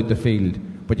a ball out the field,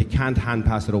 but you can't hand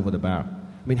pass it over the bar.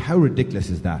 I mean, how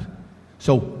ridiculous is that?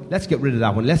 So let's get rid of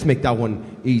that one. Let's make that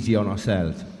one easy on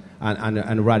ourselves and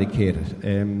eradicate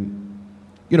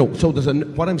it. So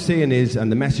what I'm saying is,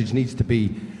 and the message needs to be,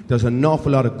 there's an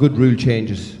awful lot of good rule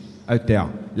changes out there.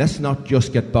 Let's not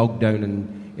just get bogged down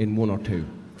in one or two.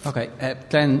 Okay,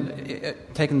 Glenn,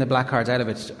 taking the black cards out of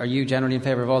it, are you generally in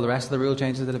favour of all the rest of the rule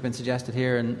changes that have been suggested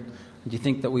here, and do you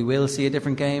think that we will see a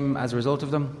different game as a result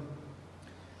of them?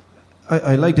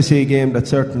 I like to see a game that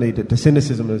certainly the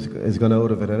cynicism is gone out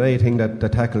of it, and anything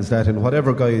that tackles that, and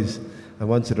whatever guys and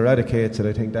once it eradicates it,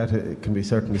 I think that it can be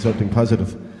certainly something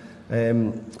positive.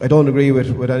 I don't agree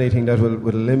with anything that will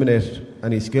eliminate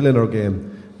any skill in our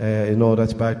game.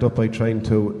 That's backed up by trying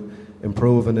to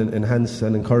improve and enhance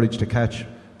and encourage the catch.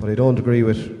 But I don't agree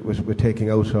with taking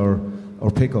out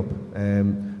our pick-up.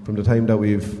 From the time that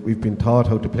we've been taught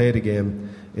how to play the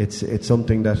game, it's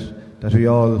something that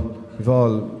we've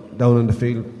all down in the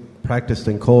field practiced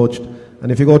and coached.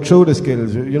 And if you go through the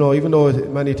skills, even though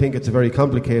many think it's a very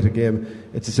complicated game,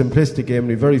 it's a simplistic game.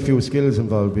 We've very few skills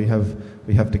involved. We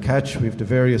have the catch, we have the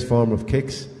various form of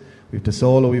kicks, we have the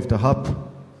solo, we have the hop,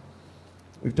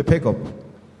 we have the pick-up.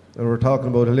 And we're talking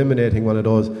about eliminating one of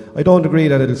those. I don't agree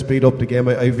that it'll speed up the game.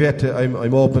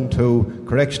 I'm open to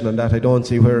correction on that. I don't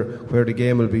see where the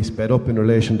game will be sped up in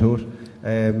relation to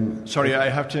it. Sorry, I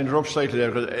have to interrupt slightly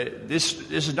there, because this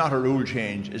is not a rule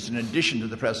change. It's an addition to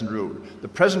the present rule. The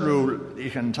present rule, you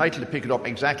can entitle to pick it up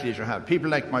exactly as you have. People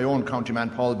like my own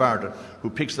countyman, Paul Barter, who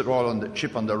picks the ball on the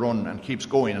chip on the run and keeps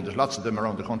going, and there's lots of them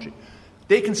around the country.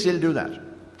 They can still do that.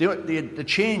 The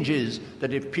change is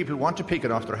that if people want to pick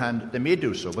it off their hand, they may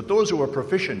do so. But those who are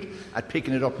proficient at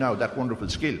picking it up now, that wonderful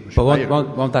skill. But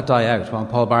won't that die out?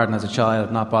 Won't Paul Barton as a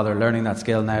child not bother learning that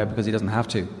skill now because he doesn't have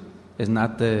to? Isn't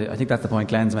that I think that's the point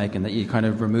Glenn's making, that you kind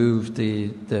of remove the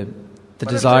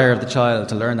desire of the child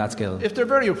to learn that skill. If they're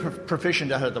very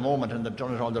proficient at it at the moment and they've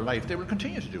done it all their life, they will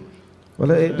continue to do it. Well,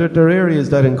 there are areas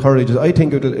that encourages. I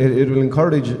think it will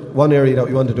encourage one area that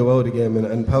we want to do out of the game,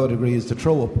 and Power degree is the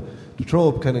throw up. The throw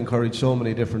up can encourage so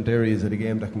many different areas of the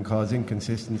game that can cause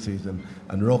inconsistencies and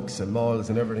rucks and mauls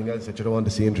and everything else that you don't want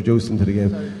to see introduced into the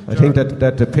game. I think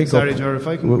that the pick up. Sorry, Ger, if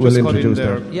I can will just cut in introduce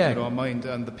there, that. if you don't mind,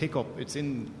 and the pick up. It's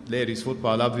in ladies'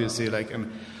 football, obviously.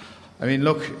 I mean,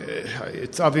 look,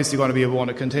 it's obviously going to be a one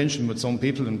of contention with some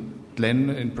people, and Glenn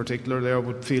in particular there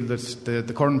would feel that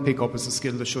the current pick-up is a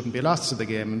skill that shouldn't be lost to the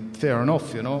game, and fair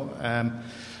enough,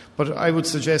 But I would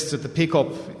suggest that the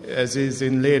pick-up, as is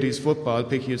in ladies' football,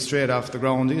 picking it straight off the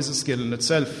ground, is a skill in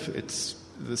itself. It's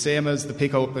the same as the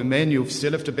pick-up in men. You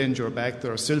still have to bend your back.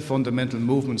 There are still fundamental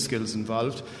movement skills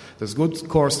involved. There's good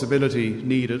core stability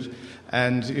needed.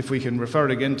 And if we can refer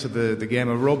again to the game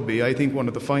of rugby, I think one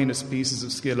of the finest pieces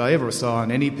of skill I ever saw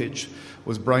on any pitch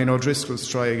was Brian O'Driscoll's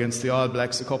try against the All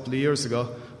Blacks a couple of years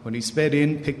ago, when he sped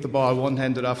in, picked the ball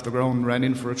one-handed off the ground and ran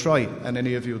in for a try. And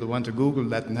any of you that want to Google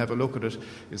that and have a look at it,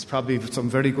 is probably some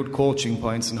very good coaching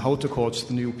points on how to coach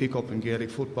the new pick-up in Gaelic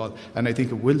football. And I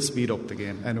think it will speed up the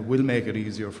game, and it will make it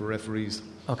easier for referees.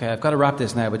 Okay, I've got to wrap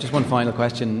this now, but just one final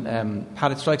question.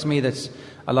 Pat, it strikes me that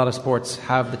a lot of sports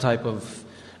have the type of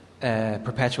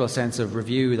perpetual sense of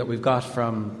review that we've got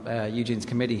from Eugene's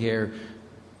committee here,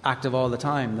 active all the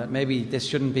time, that maybe this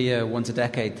shouldn't be a once a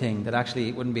decade thing, that actually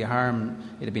it wouldn't be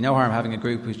it'd be no harm having a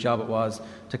group whose job it was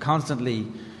to constantly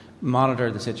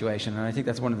monitor the situation. And I think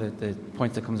that's one of the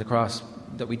points that comes across,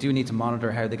 that we do need to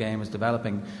monitor how the game is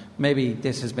developing. Maybe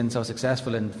this has been so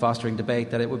successful in fostering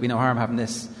debate that it would be no harm having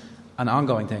this an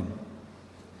ongoing thing.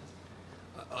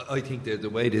 I think the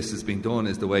way this has been done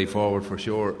is the way forward for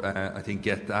sure. I think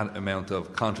get that amount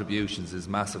of contributions is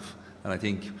massive. And I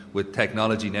think with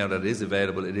technology now that is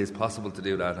available, it is possible to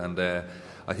do that. And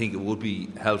I think it would be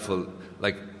helpful.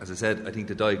 Like, as I said, I think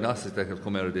the diagnostics that have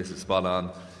come out of this is spot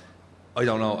on. I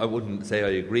don't know, I wouldn't say I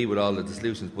agree with all of the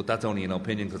solutions, but that's only an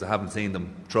opinion because I haven't seen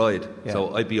them tried. Yeah.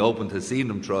 So I'd be open to seeing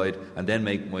them tried and then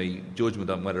make my judgment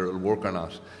on whether it'll work or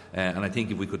not. And I think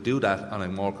if we could do that on a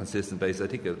more consistent basis, I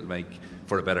think it'll make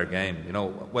for a better game.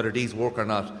 Whether these work or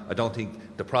not, I don't think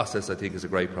the process, I think, is a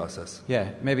great process.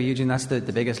 Yeah, maybe, Eugene, that's the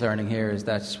biggest learning here, is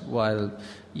that while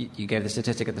you gave the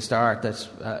statistic at the start that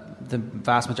the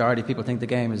vast majority of people think the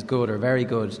game is good or very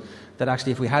good, that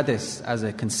actually if we had this as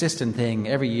a consistent thing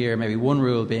every year, maybe one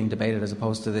rule being debated as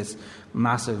opposed to this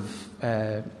massive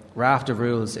raft of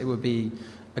rules, it would be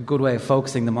a good way of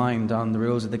focusing the mind on the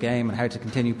rules of the game and how to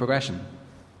continue progression.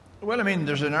 Well, I mean,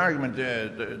 there's an argument.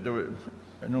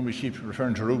 I know we keep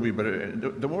referring to rugby,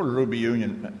 but the World Rugby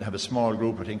Union have a small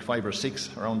group, I think 5 or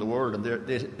 6 around the world, and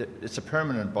it's a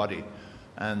permanent body,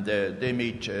 and they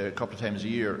meet a couple of times a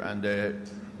year, and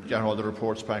get all the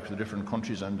reports back from the different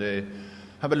countries, and they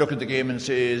have a look at the game and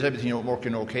say, is everything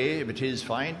working okay? If it is,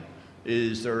 fine.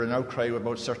 Is there an outcry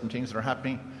about certain things that are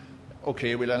happening?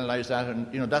 Okay, we'll analyse that,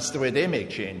 and that's the way they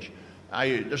make change.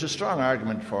 There's a strong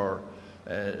argument for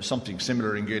something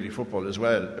similar in Gaelic football as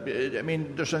well. I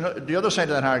mean, the other side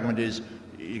of that argument is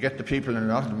you get the people in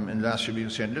the last few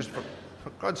weeks saying, for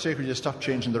God's sake, will you stop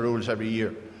changing the rules every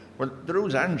year? Well, the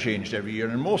rules aren't changed every year,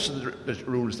 and most of the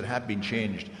rules that have been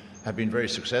changed have been very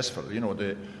successful.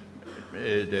 The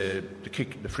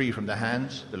kick, the free from the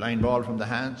hands, the line ball from the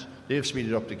hands, they've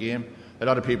speeded up the game. A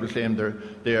lot of people claim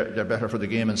they're better for the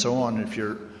game and so on. If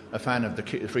you're a fan of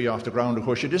the free off the ground, of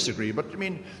course you disagree, but I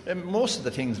mean, most of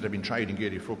the things that have been tried in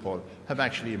Gaelic football have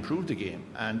actually improved the game,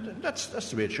 and that's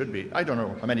the way it should be. I don't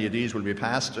know how many of these will be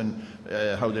passed and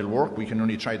how they'll work. We can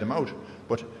only try them out,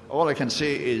 but all I can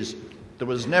say is there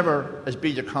was never as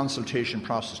big a consultation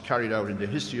process carried out in the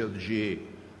history of the GAA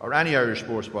or any Irish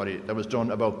sports body that was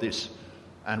done about this,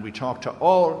 and we talked to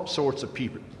all sorts of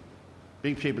people,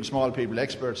 big people, small people,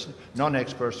 experts,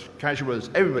 non-experts, casuals,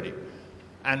 everybody.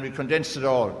 And we condensed it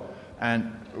all,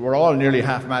 and we're all nearly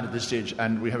half mad at this stage,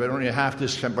 and we have only half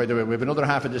this. By the way, we have another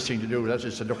half of this thing to do. That's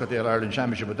just to look at the All-Ireland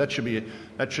Championship, but that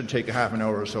should take a half an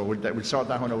hour or so. We'll sort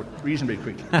that one out reasonably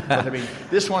quickly. But I mean,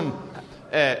 this one,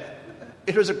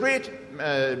 it was a great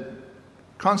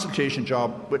consultation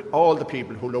job with all the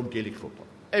people who love Gaelic football,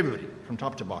 everybody from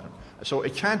top to bottom. So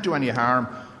it can't do any harm,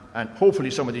 and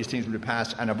hopefully some of these things will be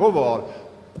passed, and above all,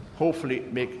 hopefully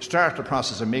start the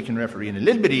process of making refereeing a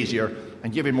little bit easier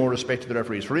and giving more respect to the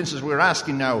referees. For instance, we're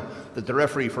asking now that the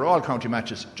referee for all county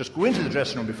matches just go into the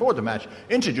dressing room before the match,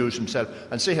 introduce himself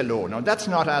and say hello. Now, that's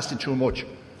not asking too much.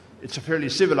 It's a fairly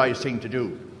civilised thing to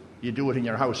do. You do it in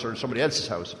your house or in somebody else's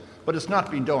house. But it's not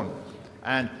been done.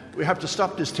 And we have to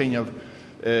stop this thing of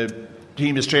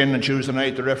team is training on Tuesday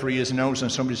night, the referee is announced,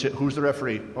 and somebody says, who's the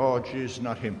referee? Oh, geez,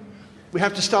 not him. we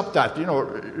have to stop that,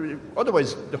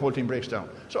 otherwise the whole thing breaks down.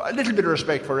 So a little bit of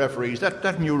respect for referees,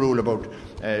 that new rule about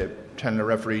telling a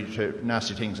referee to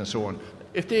nasty things and so on,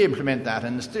 if they implement that,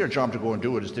 and it's their job to go and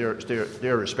do it, it's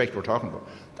their respect we're talking about.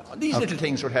 These little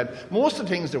things would help. Most of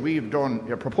the things that we've done,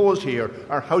 proposed here,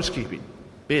 are housekeeping,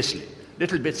 basically.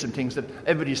 Little bits and things that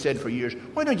everybody said for years,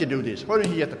 why don't you do this? Why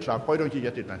don't you get the clock? Why don't you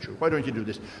get the adventure? Why don't you do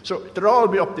this? So they'll all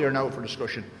be up there now for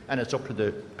discussion, and it's up to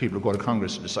the people who go to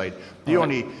Congress to decide. The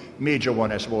only major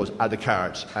one, I suppose, are the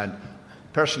cards. And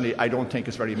personally, I don't think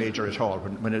it's very major at all.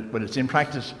 When it's in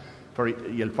practice,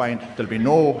 you'll find there'll be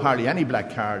hardly any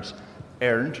black cards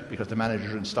earned, because the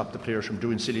manager will stop the players from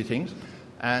doing silly things.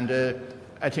 And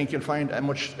I think you'll find a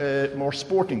much more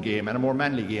sporting game and a more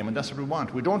manly game, and that's what we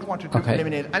want. We don't want to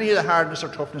eliminate any of the hardness or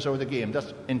toughness out of the game. That's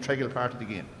an integral part of the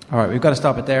game. All right, we've got to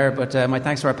stop it there, but my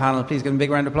thanks to our panel. Please give them a big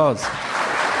round of applause.